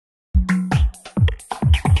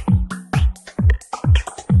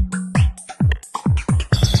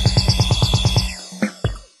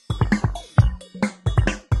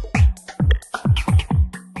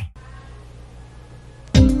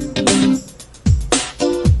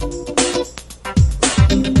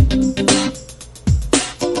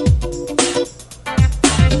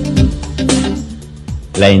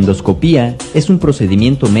La endoscopía es un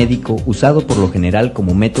procedimiento médico usado por lo general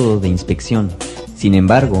como método de inspección. Sin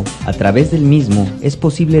embargo, a través del mismo es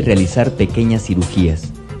posible realizar pequeñas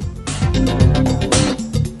cirugías.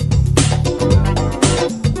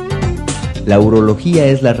 La urología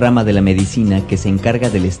es la rama de la medicina que se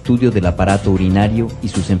encarga del estudio del aparato urinario y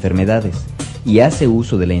sus enfermedades, y hace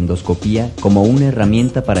uso de la endoscopía como una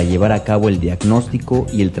herramienta para llevar a cabo el diagnóstico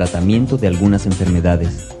y el tratamiento de algunas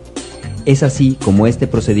enfermedades. Es así como este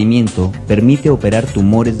procedimiento permite operar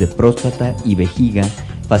tumores de próstata y vejiga,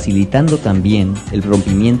 facilitando también el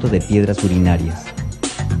rompimiento de piedras urinarias.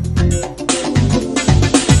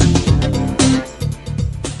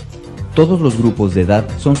 Todos los grupos de edad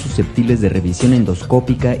son susceptibles de revisión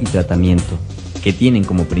endoscópica y tratamiento, que tienen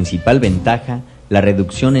como principal ventaja la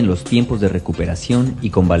reducción en los tiempos de recuperación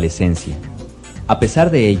y convalecencia. A pesar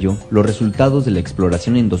de ello, los resultados de la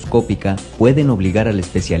exploración endoscópica pueden obligar al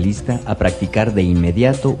especialista a practicar de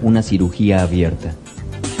inmediato una cirugía abierta.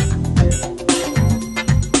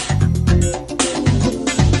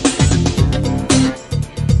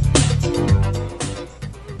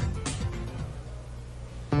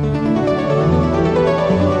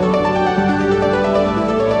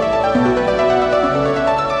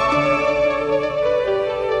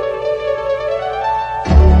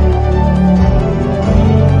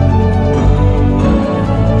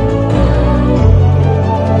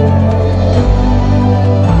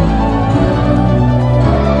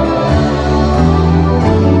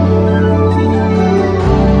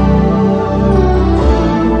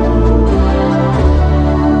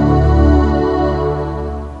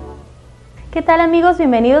 ¿Qué tal amigos?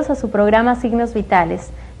 Bienvenidos a su programa Signos Vitales.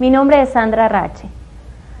 Mi nombre es Sandra Rache.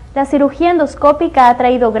 La cirugía endoscópica ha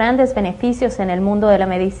traído grandes beneficios en el mundo de la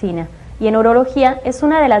medicina y en urología es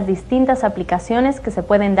una de las distintas aplicaciones que se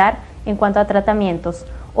pueden dar en cuanto a tratamientos.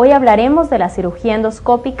 Hoy hablaremos de la cirugía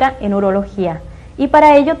endoscópica en urología y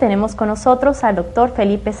para ello tenemos con nosotros al doctor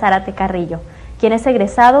Felipe Zárate Carrillo, quien es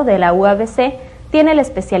egresado de la UABC. Tiene la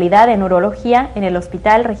especialidad en urología en el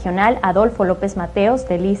Hospital Regional Adolfo López Mateos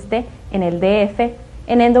del ISTE en el DF,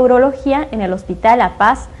 en endourología en el Hospital La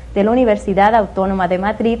Paz de la Universidad Autónoma de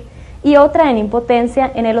Madrid y otra en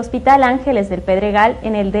impotencia en el Hospital Ángeles del Pedregal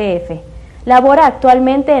en el DF. Labora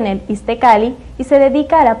actualmente en el ISTE Cali y se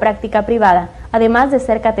dedica a la práctica privada, además de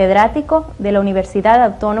ser catedrático de la Universidad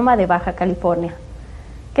Autónoma de Baja California.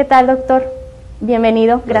 ¿Qué tal, doctor?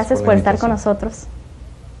 Bienvenido, gracias por estar con nosotros.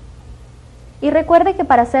 Y recuerde que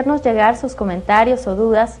para hacernos llegar sus comentarios o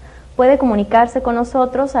dudas, puede comunicarse con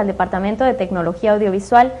nosotros al Departamento de Tecnología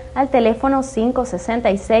Audiovisual al teléfono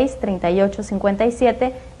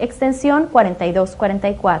 566-3857, extensión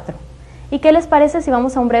 4244. ¿Y qué les parece si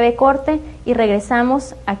vamos a un breve corte y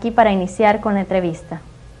regresamos aquí para iniciar con la entrevista?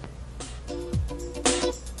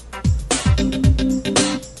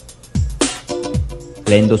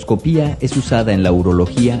 La endoscopía es usada en la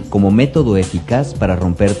urología como método eficaz para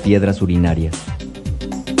romper piedras urinarias.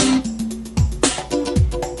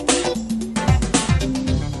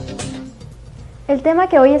 El tema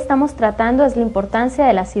que hoy estamos tratando es la importancia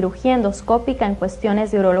de la cirugía endoscópica en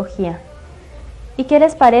cuestiones de urología. ¿Y qué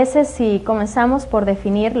les parece si comenzamos por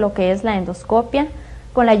definir lo que es la endoscopia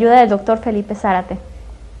con la ayuda del doctor Felipe Zárate?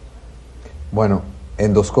 Bueno,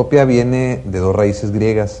 endoscopia viene de dos raíces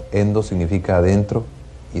griegas. Endo significa adentro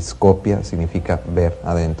y scopia significa ver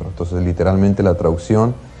adentro. Entonces, literalmente la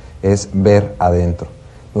traducción es ver adentro.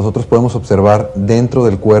 Nosotros podemos observar dentro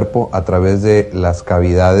del cuerpo a través de las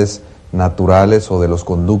cavidades naturales o de los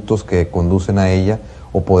conductos que conducen a ella,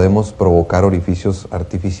 o podemos provocar orificios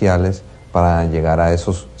artificiales para llegar a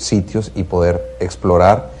esos sitios y poder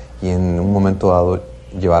explorar y en un momento dado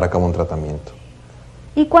llevar a cabo un tratamiento.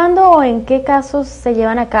 ¿Y cuándo o en qué casos se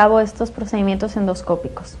llevan a cabo estos procedimientos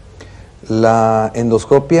endoscópicos? La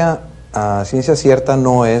endoscopia, a ciencia cierta,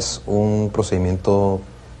 no es un procedimiento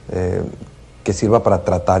que sirva para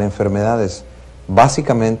tratar enfermedades.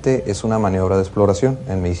 Básicamente es una maniobra de exploración.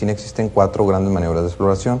 En medicina existen 4 grandes maniobras de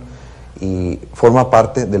exploración y forma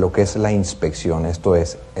parte de lo que es la inspección, esto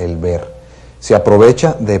es, el ver. Se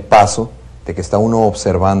aprovecha de paso, de que está uno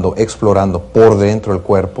observando, explorando por dentro del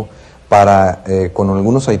cuerpo, para, con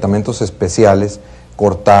algunos aditamentos especiales,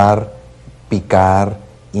 cortar, picar,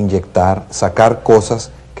 inyectar, sacar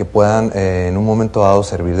cosas que puedan en un momento dado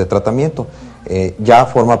servir de tratamiento. Ya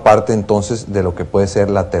forma parte entonces de lo que puede ser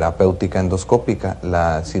la terapéutica endoscópica,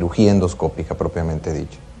 la cirugía endoscópica propiamente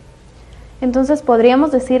dicha. Entonces,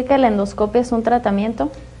 ¿podríamos decir que la endoscopia es un tratamiento?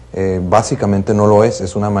 Básicamente no lo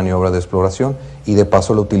es una maniobra de exploración y de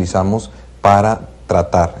paso lo utilizamos para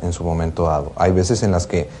tratar en su momento dado. Hay veces en las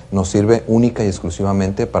que nos sirve única y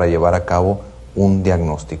exclusivamente para llevar a cabo un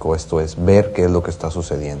diagnóstico, esto es, ver qué es lo que está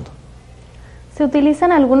sucediendo. ¿Se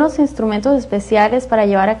utilizan algunos instrumentos especiales para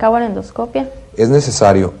llevar a cabo la endoscopia? Es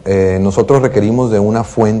necesario. Nosotros requerimos de una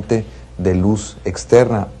fuente de luz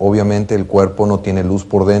externa. Obviamente el cuerpo no tiene luz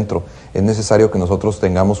por dentro. Es necesario que nosotros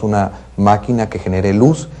tengamos una máquina que genere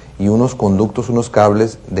luz y unos conductos, unos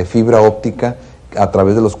cables de fibra óptica a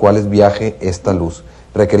través de los cuales viaje esta luz.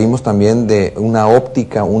 Requerimos también de una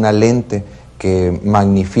óptica, una lente que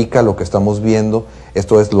magnifica lo que estamos viendo,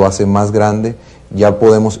 esto es, lo hace más grande. Ya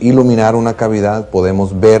podemos iluminar una cavidad,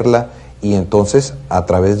 podemos verla y entonces a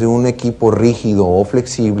través de un equipo rígido o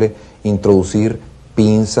flexible introducir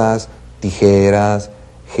pinzas, tijeras,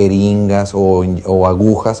 jeringas o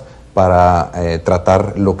agujas para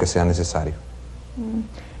tratar lo que sea necesario.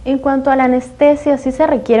 En cuanto a la anestesia, ¿sí se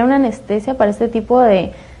requiere una anestesia para este tipo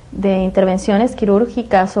de intervenciones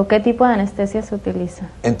quirúrgicas o qué tipo de anestesia se utiliza?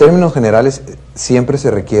 En términos generales siempre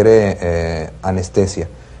se requiere anestesia.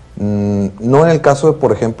 No en el caso,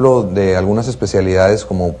 por ejemplo, de algunas especialidades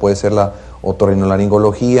como puede ser la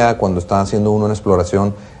otorrinolaringología, cuando está haciendo uno una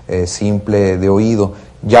exploración simple de oído.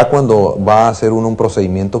 Ya cuando va a hacer uno un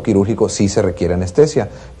procedimiento quirúrgico sí se requiere anestesia,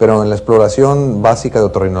 pero en la exploración básica de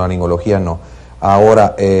otorrinolaringología no.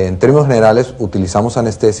 Ahora, en términos generales utilizamos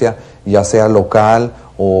anestesia ya sea local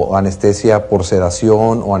o anestesia por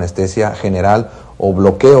sedación o anestesia general o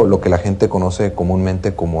bloqueo, lo que la gente conoce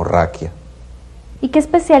comúnmente como raquia. ¿Y qué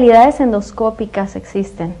especialidades endoscópicas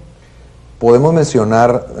existen? Podemos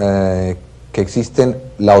mencionar que existen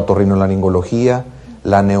la otorrinolaringología,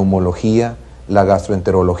 la neumología, la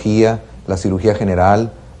gastroenterología, la cirugía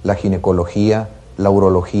general, la ginecología, la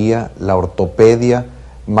urología, la ortopedia,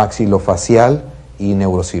 maxilofacial y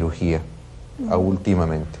neurocirugía,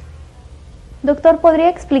 últimamente. Doctor, ¿podría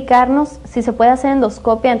explicarnos si se puede hacer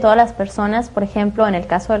endoscopia en todas las personas, por ejemplo, en el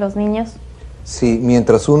caso de los niños? Sí,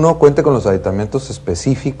 mientras uno cuente con los aditamentos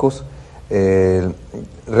específicos,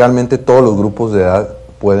 realmente todos los grupos de edad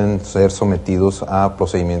pueden ser sometidos a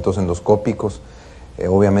procedimientos endoscópicos.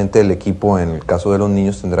 Obviamente el equipo, en el caso de los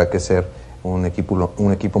niños, tendrá que ser un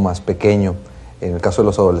equipo más pequeño. En el caso de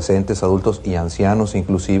los adolescentes, adultos y ancianos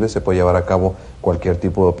inclusive, se puede llevar a cabo cualquier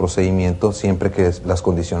tipo de procedimiento siempre que las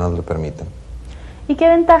condiciones lo permitan. ¿Y qué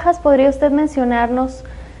ventajas podría usted mencionarnos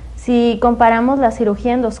si comparamos la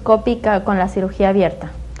cirugía endoscópica con la cirugía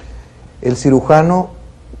abierta? El cirujano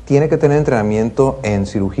tiene que tener entrenamiento en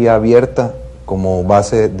cirugía abierta como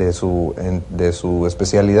base de su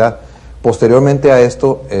especialidad. Posteriormente a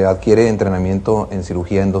esto adquiere entrenamiento en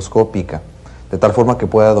cirugía endoscópica, de tal forma que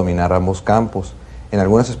pueda dominar ambos campos. En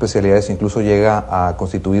algunas especialidades incluso llega a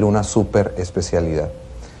constituir una super especialidad.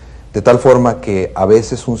 De tal forma que a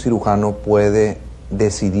veces un cirujano puede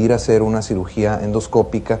decidir hacer una cirugía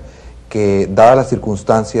endoscópica que, dadas las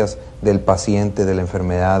circunstancias del paciente, de la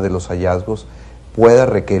enfermedad, de los hallazgos, pueda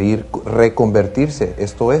requerir reconvertirse,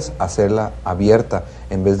 esto es, hacerla abierta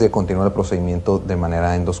en vez de continuar el procedimiento de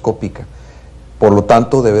manera endoscópica. Por lo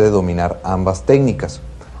tanto, debe de dominar ambas técnicas.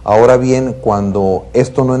 Ahora bien, cuando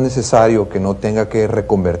esto no es necesario, que no tenga que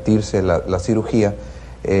reconvertirse la cirugía,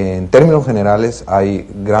 en términos generales hay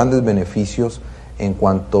grandes beneficios en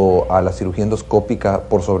cuanto a la cirugía endoscópica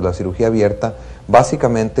por sobre la cirugía abierta,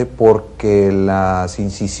 básicamente porque las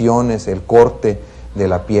incisiones, el corte de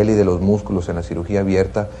la piel y de los músculos en la cirugía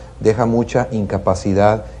abierta deja mucha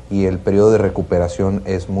incapacidad y el periodo de recuperación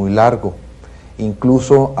es muy largo.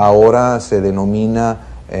 Incluso ahora se denominan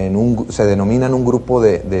un grupo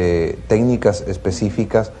de técnicas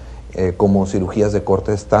específicas como cirugías de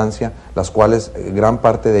corta estancia, las cuales gran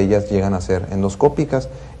parte de ellas llegan a ser endoscópicas,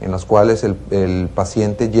 en las cuales el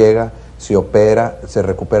paciente llega, se opera, se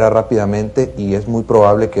recupera rápidamente y es muy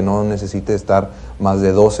probable que no necesite estar más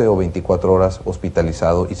de 12 o 24 horas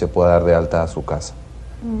hospitalizado y se pueda dar de alta a su casa.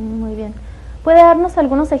 Muy bien. ¿Puede darnos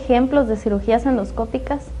algunos ejemplos de cirugías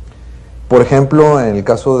endoscópicas? Por ejemplo, en el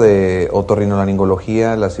caso de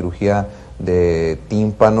otorrinolaringología, la cirugía de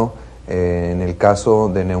tímpano, en el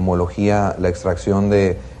caso de neumología, la extracción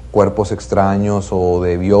de cuerpos extraños o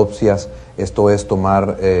de biopsias, esto es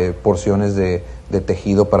tomar porciones de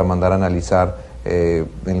tejido para mandar a analizar en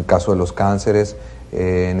el caso de los cánceres,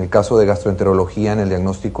 en el caso de gastroenterología, en el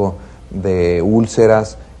diagnóstico de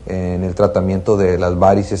úlceras, en el tratamiento de las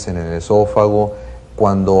varices en el esófago,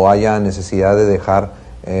 cuando haya necesidad de dejar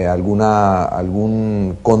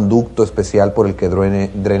algún conducto especial por el que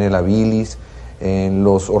drene la bilis, en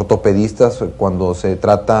los ortopedistas cuando se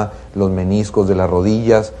trata los meniscos de las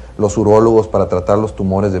rodillas, los urólogos para tratar los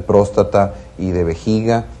tumores de próstata y de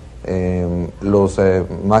vejiga, los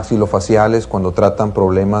maxilofaciales cuando tratan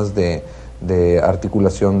problemas de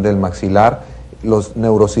articulación del maxilar, los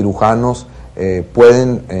neurocirujanos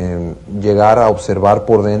pueden llegar a observar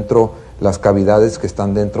por dentro las cavidades que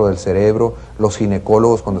están dentro del cerebro, los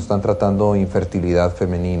ginecólogos cuando están tratando infertilidad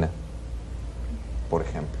femenina, por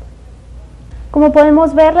ejemplo. Como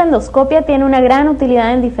podemos ver, la endoscopia tiene una gran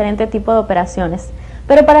utilidad en diferentes tipos de operaciones,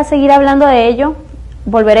 pero para seguir hablando de ello,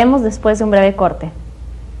 volveremos después de un breve corte.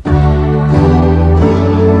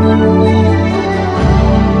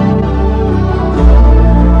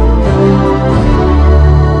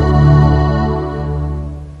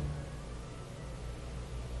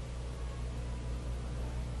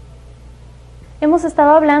 Hemos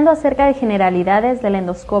estado hablando acerca de generalidades de la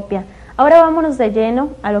endoscopia. Ahora vámonos de lleno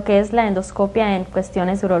a lo que es la endoscopia en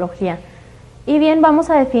cuestiones de urología. Y bien, vamos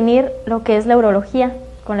a definir lo que es la urología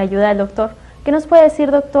con la ayuda del doctor. ¿Qué nos puede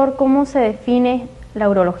decir, doctor, cómo se define la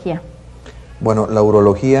urología? Bueno, la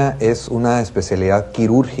urología es una especialidad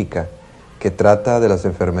quirúrgica que trata de las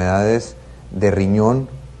enfermedades de riñón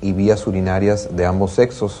y vías urinarias de ambos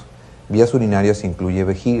sexos. Vías urinarias incluye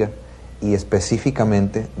vejiga y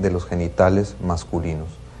específicamente de los genitales masculinos.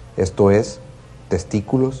 Esto es,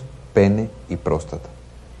 testículos, pene y próstata.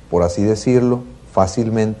 Por así decirlo,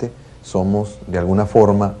 fácilmente somos de alguna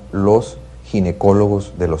forma los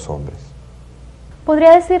ginecólogos de los hombres.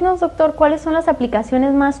 ¿Podría decirnos, doctor, cuáles son las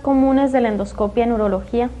aplicaciones más comunes de la endoscopia en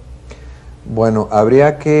urología? Bueno,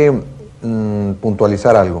 habría que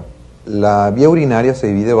puntualizar algo. La vía urinaria se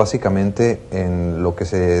divide básicamente en lo que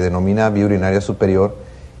se denomina vía urinaria superior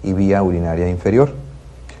y vía urinaria inferior.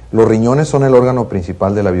 Los riñones son el órgano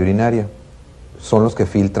principal de la vía urinaria, son los que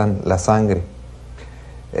filtran la sangre.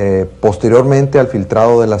 Posteriormente al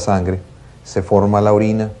filtrado de la sangre se forma la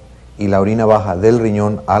orina y la orina baja del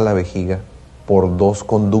riñón a la vejiga por dos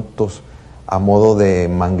conductos a modo de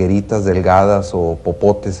mangueritas delgadas o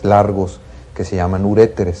popotes largos que se llaman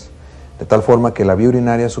uréteres, de tal forma que la vía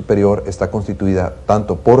urinaria superior está constituida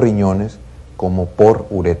tanto por riñones como por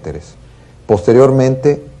uréteres.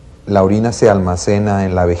 Posteriormente, la orina se almacena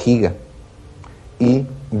en la vejiga y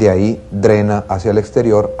de ahí drena hacia el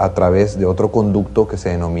exterior a través de otro conducto que se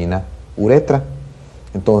denomina uretra.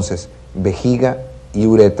 Entonces, vejiga y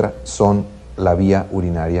uretra son la vía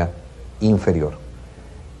urinaria inferior.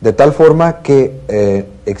 De tal forma que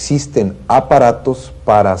existen aparatos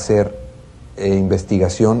para hacer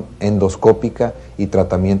investigación endoscópica y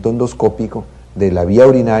tratamiento endoscópico de la vía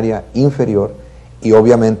urinaria inferior y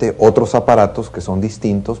obviamente otros aparatos que son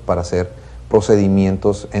distintos para hacer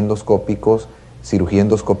procedimientos endoscópicos, cirugía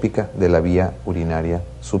endoscópica de la vía urinaria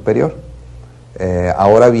superior.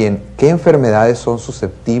 Ahora bien, ¿qué enfermedades son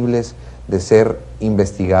susceptibles de ser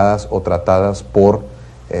investigadas o tratadas por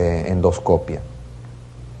endoscopia?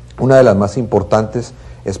 Una de las más importantes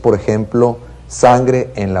es, por ejemplo,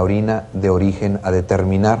 sangre en la orina de origen a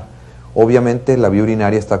determinar. Obviamente la vía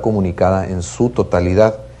urinaria está comunicada en su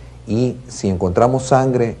totalidad y si encontramos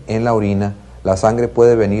sangre en la orina, la sangre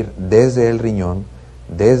puede venir desde el riñón,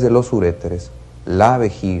 desde los uréteres, la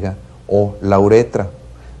vejiga o la uretra.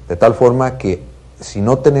 De tal forma que si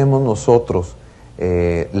no tenemos nosotros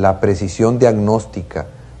la precisión diagnóstica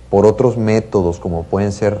por otros métodos como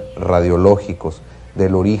pueden ser radiológicos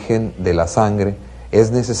del origen de la sangre,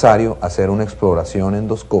 es necesario hacer una exploración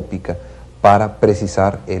endoscópica para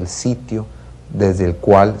precisar el sitio desde el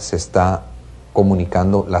cual se está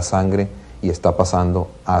comunicando la sangre y está pasando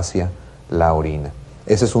hacia la orina.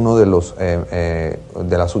 Ese es uno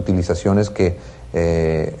de las utilizaciones que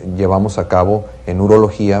llevamos a cabo en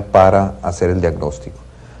urología para hacer el diagnóstico.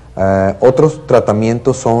 Otros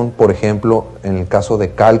tratamientos son, por ejemplo, en el caso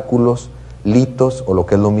de cálculos, litos o lo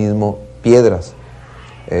que es lo mismo, piedras.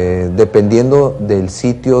 Dependiendo del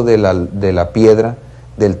sitio de la piedra,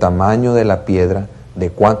 del tamaño de la piedra, de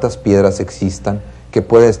cuántas piedras existan, que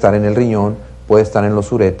puede estar en el riñón, puede estar en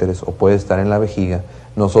los uréteres o puede estar en la vejiga,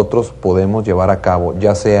 nosotros podemos llevar a cabo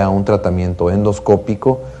ya sea un tratamiento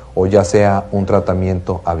endoscópico o ya sea un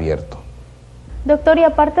tratamiento abierto. Doctor, y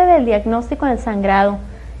aparte del diagnóstico del sangrado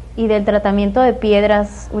y del tratamiento de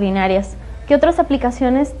piedras urinarias, ¿qué otras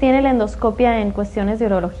aplicaciones tiene la endoscopia en cuestiones de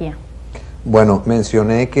urología? Bueno,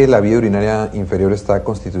 mencioné que la vía urinaria inferior está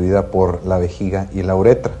constituida por la vejiga y la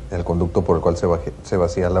uretra, el conducto por el cual se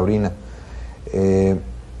vacía la orina.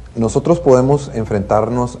 Nosotros podemos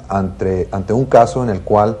enfrentarnos ante un caso en el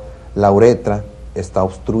cual la uretra está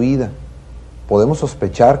obstruida. Podemos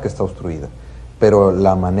sospechar que está obstruida, pero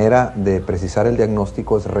la manera de precisar el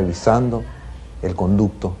diagnóstico es revisando el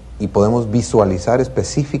conducto y podemos visualizar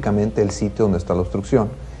específicamente el sitio donde está la obstrucción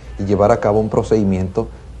y llevar a cabo un procedimiento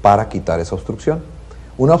para quitar esa obstrucción.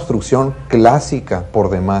 Una obstrucción clásica por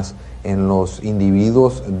demás en los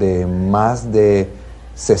individuos de más de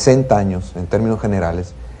 60 años, en términos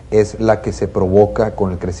generales, es la que se provoca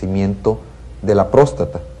con el crecimiento de la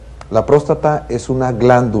próstata. La próstata es una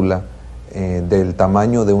glándula del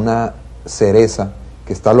tamaño de una cereza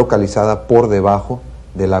que está localizada por debajo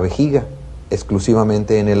de la vejiga,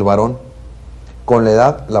 exclusivamente en el varón. Con la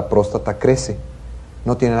edad la próstata crece.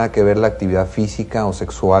 No tiene nada que ver la actividad física o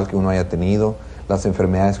sexual que uno haya tenido, las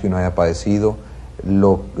enfermedades que uno haya padecido,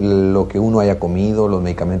 lo que uno haya comido, los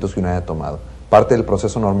medicamentos que uno haya tomado. Parte del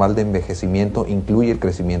proceso normal de envejecimiento incluye el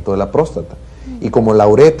crecimiento de la próstata. Y como la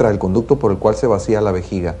uretra, el conducto por el cual se vacía la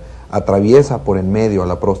vejiga, atraviesa por en medio a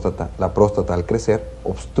la próstata al crecer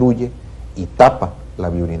obstruye y tapa la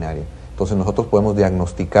vía urinaria. Entonces nosotros podemos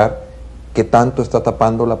diagnosticar qué tanto está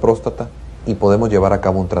tapando la próstata y podemos llevar a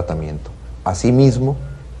cabo un tratamiento. Asimismo,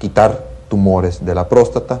 quitar tumores de la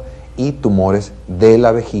próstata y tumores de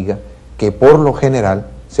la vejiga que por lo general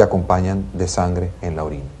se acompañan de sangre en la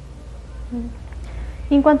orina.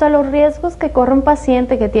 En cuanto a los riesgos que corre un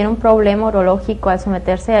paciente que tiene un problema urológico al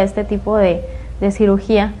someterse a este tipo de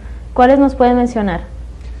cirugía, ¿cuáles nos pueden mencionar?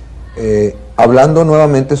 Hablando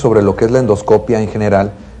nuevamente sobre lo que es la endoscopia en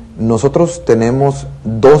general, nosotros tenemos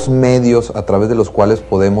dos medios a través de los cuales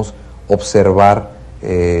podemos observar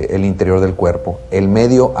el interior del cuerpo. El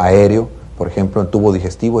medio aéreo, por ejemplo, el tubo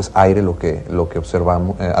digestivo es aire lo que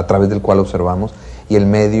observamos, a través del cual observamos, y el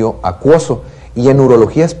medio acuoso. Y en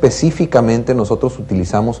urología específicamente nosotros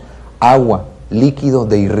utilizamos agua, líquido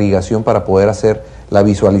de irrigación para poder hacer la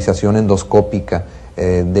visualización endoscópica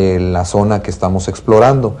de la zona que estamos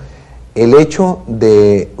explorando. El hecho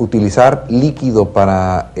de utilizar líquido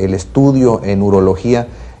para el estudio en urología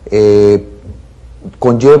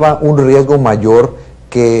conlleva un riesgo mayor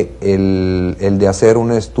que el de hacer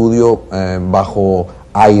un estudio bajo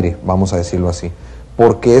aire, vamos a decirlo así,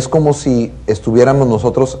 porque es como si estuviéramos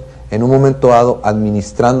nosotros en un momento dado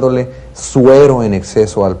administrándole suero en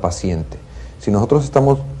exceso al paciente. Si nosotros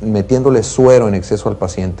estamos metiéndole suero en exceso al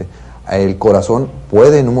paciente, el corazón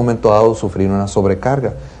puede en un momento dado sufrir una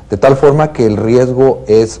sobrecarga, de tal forma que el riesgo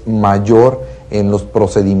es mayor en los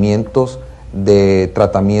procedimientos de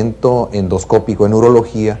tratamiento endoscópico en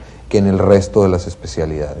urología que en el resto de las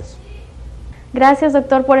especialidades. Gracias,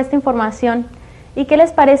 doctor, por esta información. ¿Y qué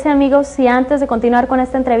les parece, amigos, si antes de continuar con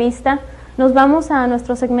esta entrevista nos vamos a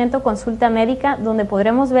nuestro segmento Consulta Médica, donde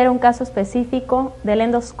podremos ver un caso específico de la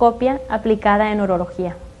endoscopia aplicada en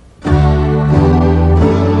urología?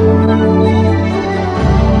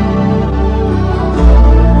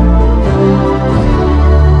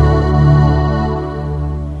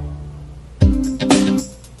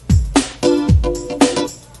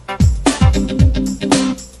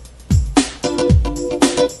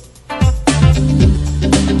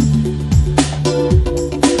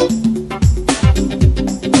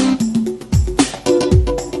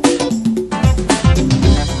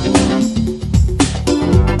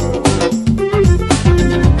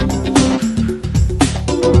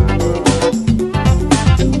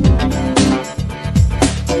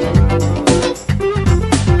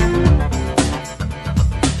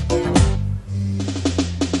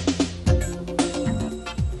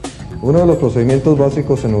 Uno de los procedimientos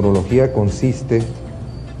básicos en urología consiste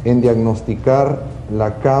en diagnosticar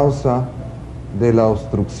la causa de la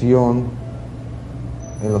obstrucción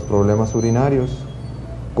en los problemas urinarios.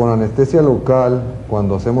 Con anestesia local,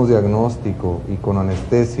 cuando hacemos diagnóstico, y con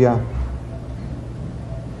anestesia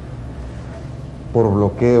por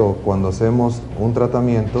bloqueo, cuando hacemos un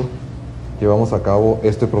tratamiento, llevamos a cabo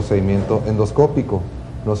este procedimiento endoscópico.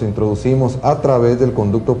 Nos introducimos a través del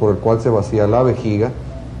conducto por el cual se vacía la vejiga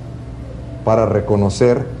para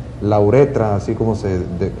reconocer la uretra, así como se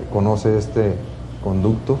conoce este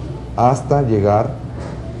conducto, hasta llegar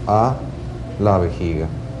a la vejiga.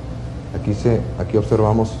 Aquí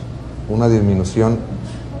observamos una disminución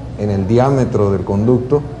en el diámetro del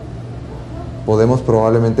conducto. Podemos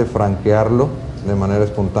probablemente franquearlo de manera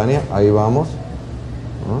espontánea. Ahí vamos,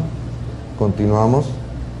 ¿no? Continuamos,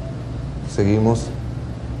 seguimos.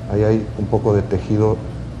 Ahí hay un poco de tejido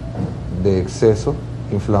de exceso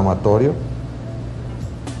inflamatorio.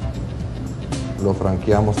 Lo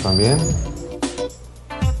franqueamos también.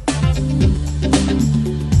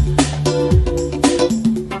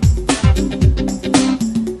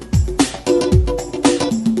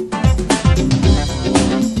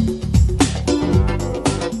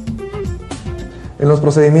 En los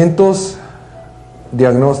procedimientos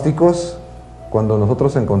diagnósticos, cuando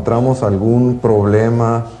nosotros encontramos algún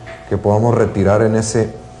problema que podamos retirar en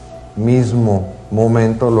ese mismo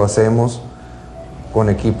momento, lo hacemos con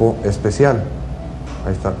equipo especial.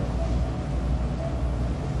 Ahí está.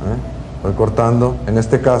 Voy cortando. En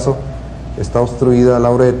este caso está obstruida la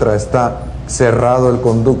uretra, está cerrado el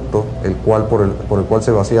conducto por el cual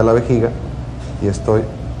se vacía la vejiga, y estoy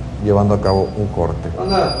llevando a cabo un corte.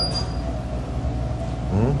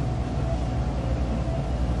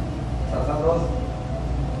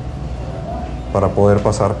 Para poder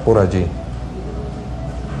pasar por allí.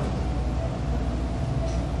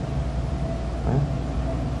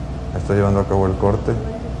 Estoy llevando a cabo el corte.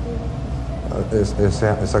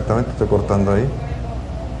 Exactamente, estoy cortando ahí.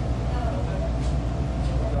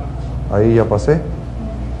 Ahí ya pasé.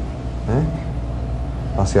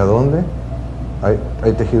 ¿Hacia dónde?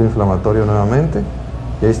 Hay tejido inflamatorio nuevamente.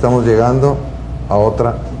 Y ahí estamos llegando a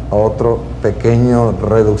otro pequeño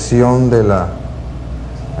reducción de la...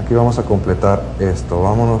 Aquí vamos a completar esto.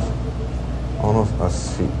 Vámonos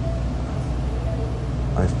así.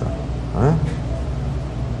 Ahí está.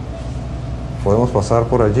 Podemos pasar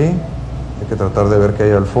por allí. Hay que tratar de ver qué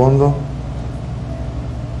hay al fondo.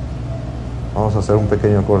 Vamos a hacer un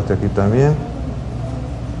pequeño corte aquí también.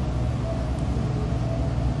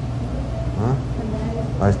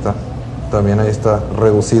 Ahí está. También ahí está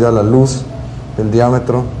reducida la luz del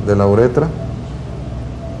diámetro de la uretra.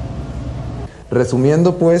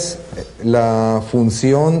 Resumiendo, pues, la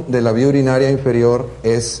función de la vía urinaria inferior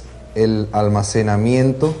es el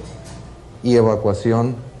almacenamiento y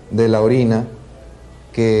evacuación de la orina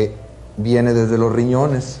que viene desde los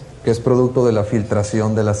riñones, que es producto de la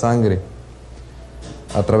filtración de la sangre.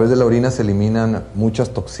 A través de la orina se eliminan muchas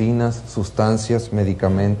toxinas, sustancias,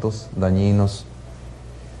 medicamentos dañinos,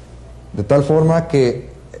 de tal forma que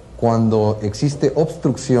cuando existe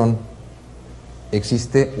obstrucción,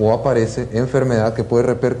 existe o aparece enfermedad que puede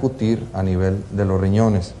repercutir a nivel de los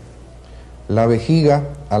riñones. La vejiga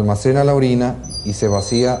almacena la orina y se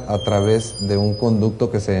vacía a través de un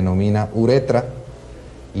conducto que se denomina uretra,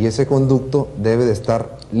 y ese conducto debe de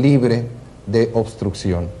estar libre de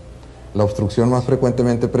obstrucción. La obstrucción más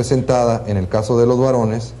frecuentemente presentada en el caso de los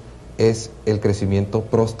varones es el crecimiento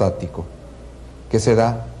prostático, que se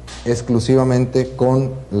da exclusivamente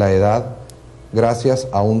con la edad gracias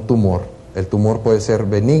a un tumor. El tumor puede ser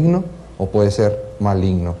benigno o puede ser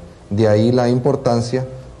maligno. De ahí la importancia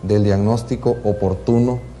del diagnóstico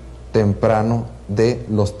oportuno, temprano de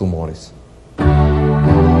los tumores.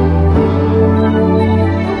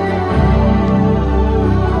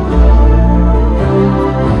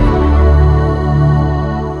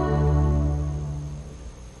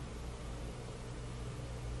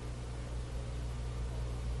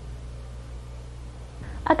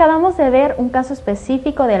 Acabamos de ver un caso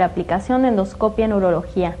específico de la aplicación de endoscopia en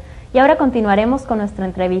urología y ahora continuaremos con nuestra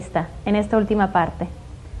entrevista en esta última parte.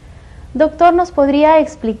 Doctor, ¿nos podría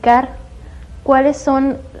explicar cuáles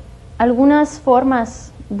son algunas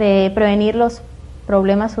formas de prevenir los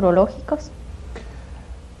problemas urológicos?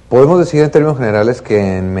 Podemos decir en términos generales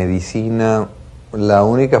que en medicina la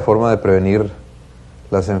única forma de prevenir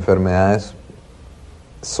las enfermedades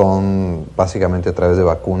son básicamente a través de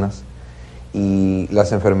vacunas, y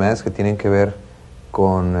las enfermedades que tienen que ver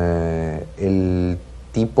con el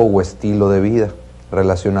tipo o estilo de vida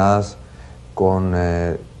relacionadas con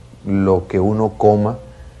lo que uno coma,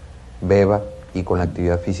 beba y con la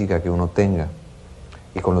actividad física que uno tenga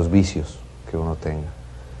y con los vicios que uno tenga.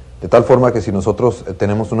 De tal forma que si nosotros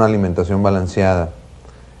tenemos una alimentación balanceada,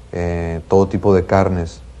 todo tipo de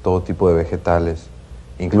carnes, todo tipo de vegetales,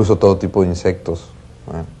 incluso todo tipo de insectos,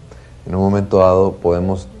 en un momento dado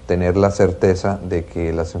podemos tener la certeza de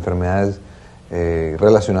que las enfermedades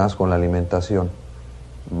relacionadas con la alimentación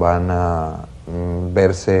van a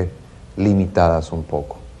verse limitadas un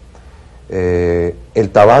poco. El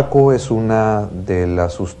tabaco es una de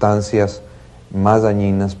las sustancias más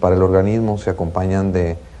dañinas para el organismo. Se acompañan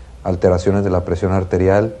de alteraciones de la presión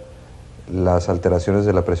arterial. Las alteraciones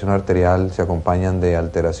de la presión arterial se acompañan de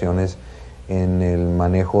alteraciones en el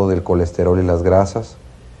manejo del colesterol y las grasas.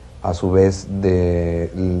 A su vez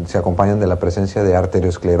se acompañan de la presencia de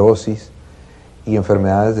arteriosclerosis y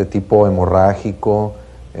enfermedades de tipo hemorrágico,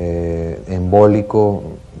 embólico,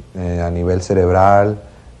 a nivel cerebral,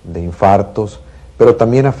 de infartos, pero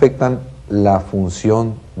también afectan la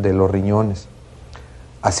función de los riñones.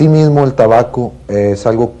 Asimismo, el tabaco es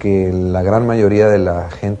algo que la gran mayoría de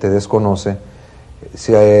la gente desconoce.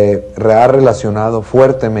 Se ha relacionado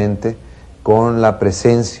fuertemente con la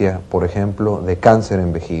presencia, por ejemplo, de cáncer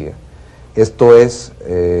en vejiga. Esto es,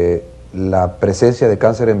 la presencia de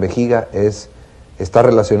cáncer en vejiga está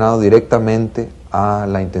relacionado directamente a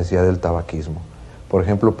la intensidad del tabaquismo. Por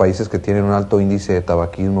ejemplo, países que tienen un alto índice de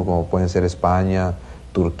tabaquismo, como pueden ser España,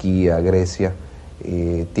 Turquía, Grecia,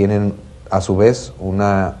 tienen a su vez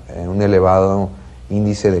un elevado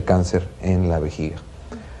índice de cáncer en la vejiga.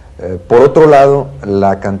 Por otro lado,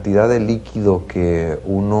 la cantidad de líquido que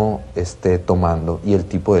uno esté tomando y el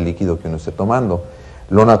tipo de líquido que uno esté tomando.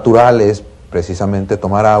 Lo natural es precisamente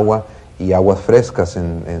tomar agua y aguas frescas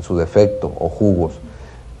en su defecto, o jugos.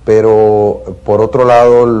 Pero por otro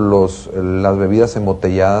lado, las bebidas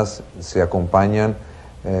embotelladas se acompañan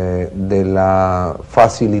de la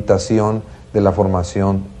facilitación de la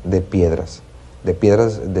formación de piedras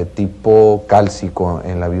de tipo cálcico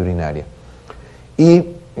en la vía urinaria. Y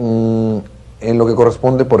en lo que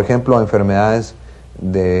corresponde, por ejemplo, a enfermedades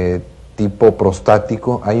de tipo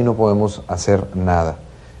prostático, ahí no podemos hacer nada.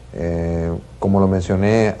 Como lo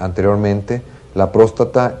mencioné anteriormente, la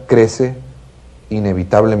próstata crece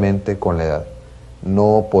inevitablemente con la edad.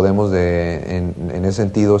 No podemos en ese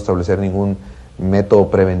sentido establecer ningún método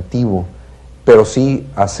preventivo, pero sí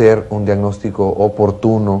hacer un diagnóstico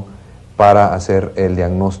oportuno para hacer el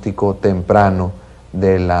diagnóstico temprano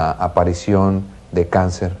de la aparición de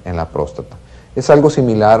cáncer en la próstata. Es algo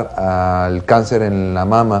similar al cáncer en la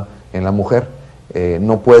mama en la mujer.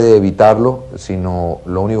 No puede evitarlo, sino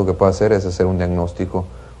lo único que puede hacer es hacer un diagnóstico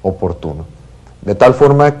oportuno. De tal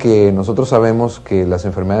forma que nosotros sabemos que las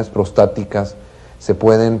enfermedades prostáticas se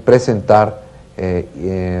pueden presentar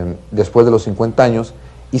después de los 50 años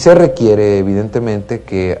y se requiere evidentemente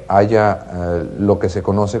que haya lo que se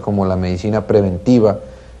conoce como la medicina preventiva,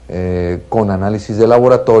 con análisis de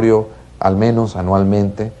laboratorio, al menos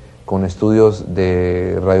anualmente, con estudios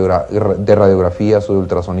de radiografías o de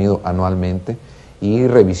ultrasonido anualmente y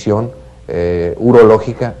revisión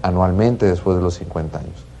urológica anualmente después de los 50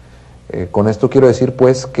 años. Con esto quiero decir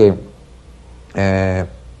pues que,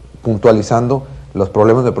 puntualizando, los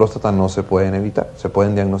problemas de próstata no se pueden evitar, se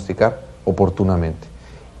pueden diagnosticar oportunamente.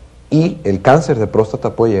 Y el cáncer de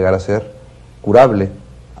próstata puede llegar a ser curable.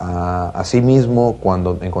 Asimismo,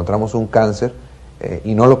 cuando encontramos un cáncer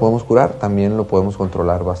y no lo podemos curar, también lo podemos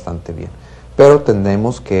controlar bastante bien. Pero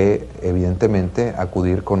tenemos que, evidentemente,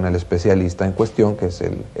 acudir con el especialista en cuestión, que es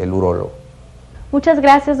el urólogo. Muchas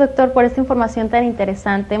gracias, doctor, por esta información tan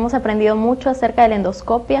interesante. Hemos aprendido mucho acerca de la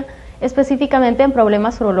endoscopia, específicamente en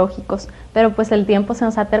problemas urológicos, pero pues el tiempo se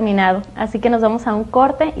nos ha terminado, así que nos vamos a un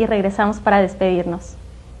corte y regresamos para despedirnos.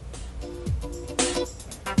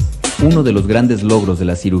 Uno de los grandes logros de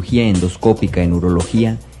la cirugía endoscópica en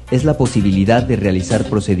urología es la posibilidad de realizar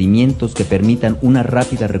procedimientos que permitan una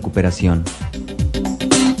rápida recuperación.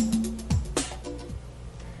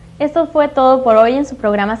 Esto fue todo por hoy en su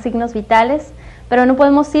programa Signos Vitales, pero no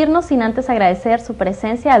podemos irnos sin antes agradecer su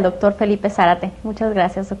presencia al doctor Felipe Zárate. Muchas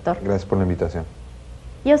gracias, doctor. Gracias por la invitación.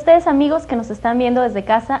 Y a ustedes, amigos que nos están viendo desde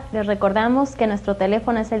casa, les recordamos que nuestro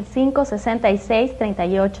teléfono es el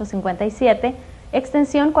 566-3857,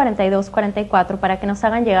 extensión 4244, para que nos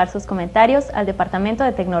hagan llegar sus comentarios al Departamento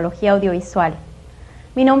de Tecnología Audiovisual.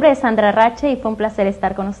 Mi nombre es Sandra Rache y fue un placer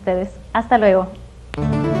estar con ustedes. Hasta luego.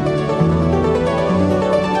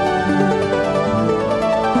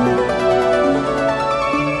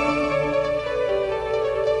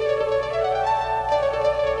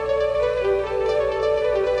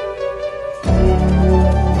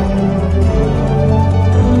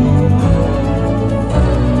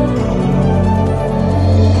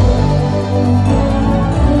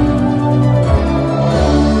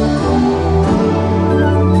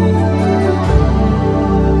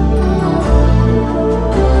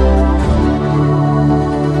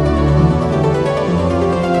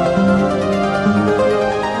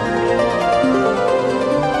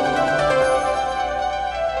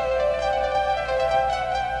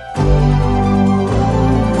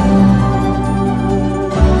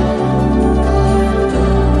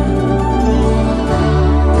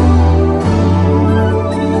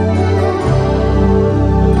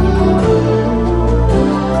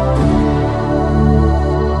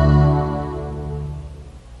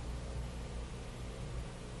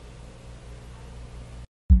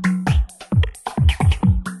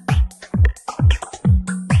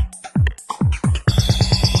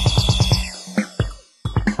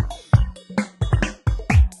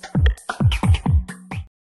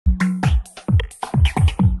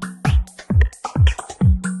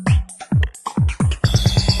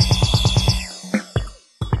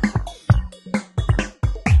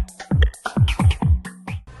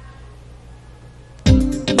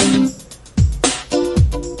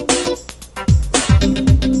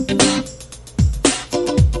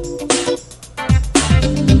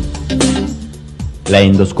 La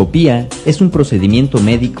endoscopía es un procedimiento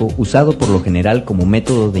médico usado por lo general como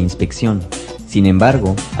método de inspección. Sin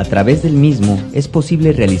embargo, a través del mismo es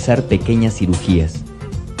posible realizar pequeñas cirugías.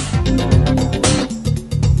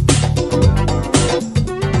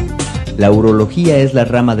 La urología es la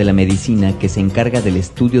rama de la medicina que se encarga del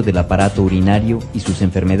estudio del aparato urinario y sus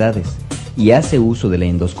enfermedades, y hace uso de la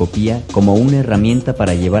endoscopía como una herramienta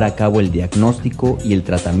para llevar a cabo el diagnóstico y el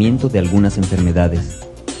tratamiento de algunas enfermedades.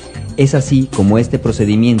 Es así como este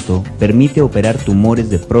procedimiento permite operar tumores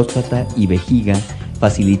de próstata y vejiga,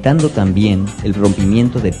 facilitando también el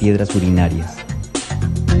rompimiento de piedras urinarias.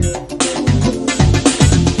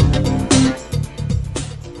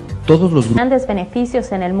 Todos los grandes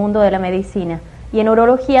beneficios en el mundo de la medicina, y en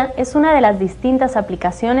urología es una de las distintas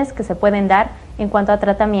aplicaciones que se pueden dar en cuanto a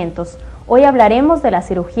tratamientos. Hoy hablaremos de la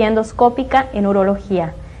cirugía endoscópica en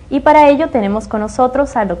urología, y para ello tenemos con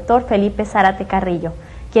nosotros al doctor Felipe Zárate Carrillo,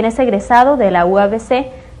 quien es egresado de la UABC,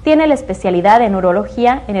 tiene la especialidad en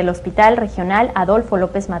urología en el Hospital Regional Adolfo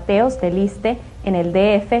López Mateos del ISTE en el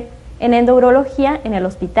DF, en endourología en el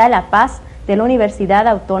Hospital La Paz de la Universidad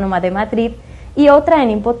Autónoma de Madrid y otra en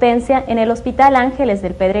impotencia en el Hospital Ángeles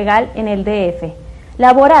del Pedregal en el DF.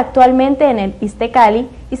 Labora actualmente en el ISTE Cali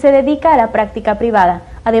y se dedica a la práctica privada,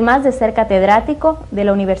 además de ser catedrático de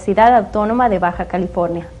la Universidad Autónoma de Baja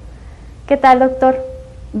California. ¿Qué tal, doctor?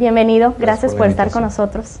 Bienvenido, gracias por estar con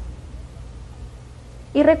nosotros.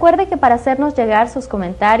 Y recuerde que para hacernos llegar sus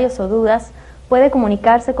comentarios o dudas, puede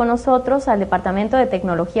comunicarse con nosotros al Departamento de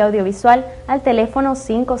Tecnología Audiovisual al teléfono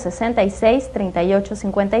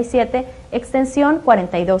 566-3857, extensión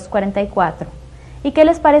 4244. ¿Y qué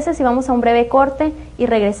les parece si vamos a un breve corte y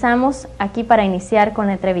regresamos aquí para iniciar con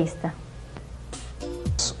la entrevista?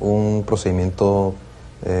 Es un procedimiento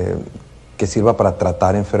que sirva para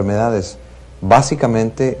tratar enfermedades.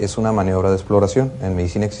 Básicamente es una maniobra de exploración. En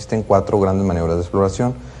medicina existen 4 grandes maniobras de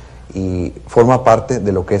exploración y forma parte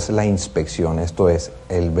de lo que es la inspección, esto es,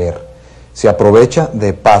 el ver. Se aprovecha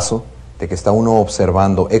de paso, de que está uno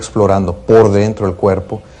observando, explorando por dentro del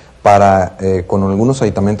cuerpo, para con algunos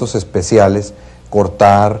aditamentos especiales,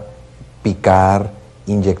 cortar, picar,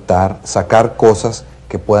 inyectar, sacar cosas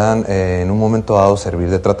que puedan en un momento dado servir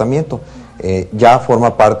de tratamiento. Ya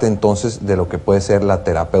forma parte entonces de lo que puede ser la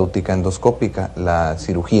terapéutica endoscópica, la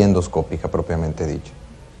cirugía endoscópica propiamente dicha.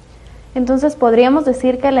 Entonces, ¿podríamos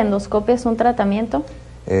decir que la endoscopia es un tratamiento?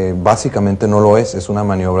 Básicamente no lo es una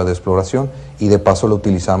maniobra de exploración y de paso lo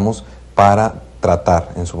utilizamos para tratar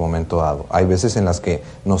en su momento dado. Hay veces en las que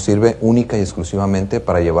nos sirve única y exclusivamente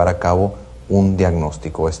para llevar a cabo un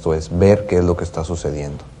diagnóstico, esto es, ver qué es lo que está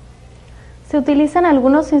sucediendo. ¿Se utilizan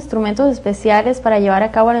algunos instrumentos especiales para llevar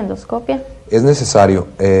a cabo la endoscopia? Es necesario.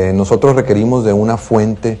 Nosotros requerimos de una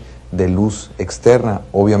fuente de luz externa.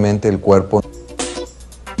 Obviamente el cuerpo...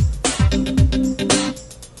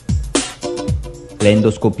 La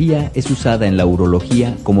endoscopía es usada en la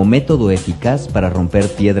urología como método eficaz para romper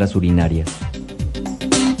piedras urinarias.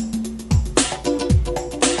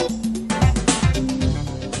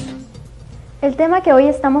 El tema que hoy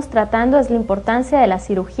estamos tratando es la importancia de la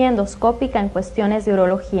cirugía endoscópica en cuestiones de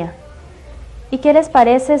urología. ¿Y qué les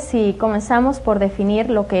parece si comenzamos por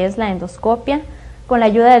definir lo que es la endoscopia con la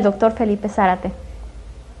ayuda del doctor Felipe Zárate?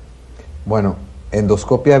 Bueno,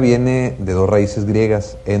 endoscopia viene de 2 raíces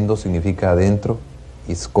griegas. Endo significa adentro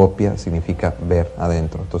y scopia significa ver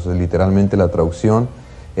adentro. Entonces, literalmente la traducción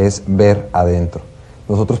es ver adentro.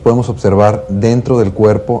 Nosotros podemos observar dentro del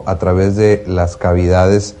cuerpo a través de las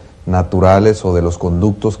cavidades naturales o de los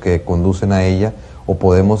conductos que conducen a ella, o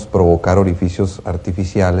podemos provocar orificios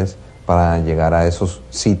artificiales para llegar a esos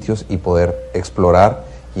sitios y poder explorar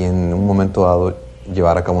y en un momento dado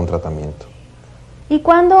llevar a cabo un tratamiento. ¿Y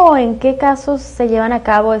cuándo o en qué casos se llevan a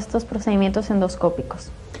cabo estos procedimientos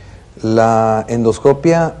endoscópicos? La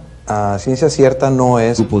endoscopia a ciencia cierta no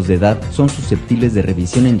es... Grupos de edad son susceptibles de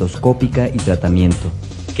revisión endoscópica y tratamiento,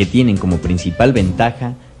 que tienen como principal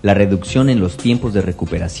ventaja la reducción en los tiempos de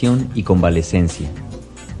recuperación y convalecencia.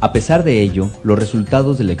 A pesar de ello, los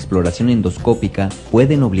resultados de la exploración endoscópica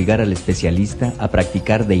pueden obligar al especialista a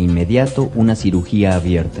practicar de inmediato una cirugía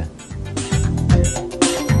abierta.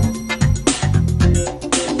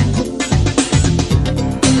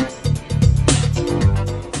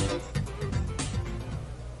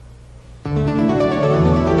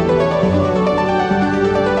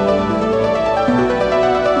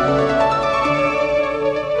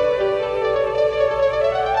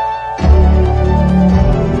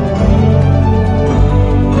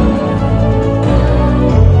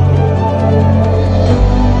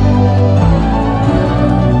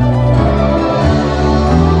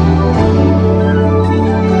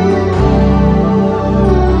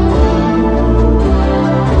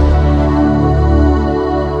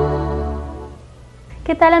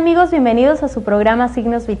 ¿Qué tal, amigos? Bienvenidos a su programa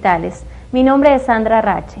Signos Vitales. Mi nombre es Sandra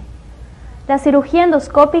Rache. La cirugía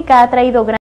endoscópica ha traído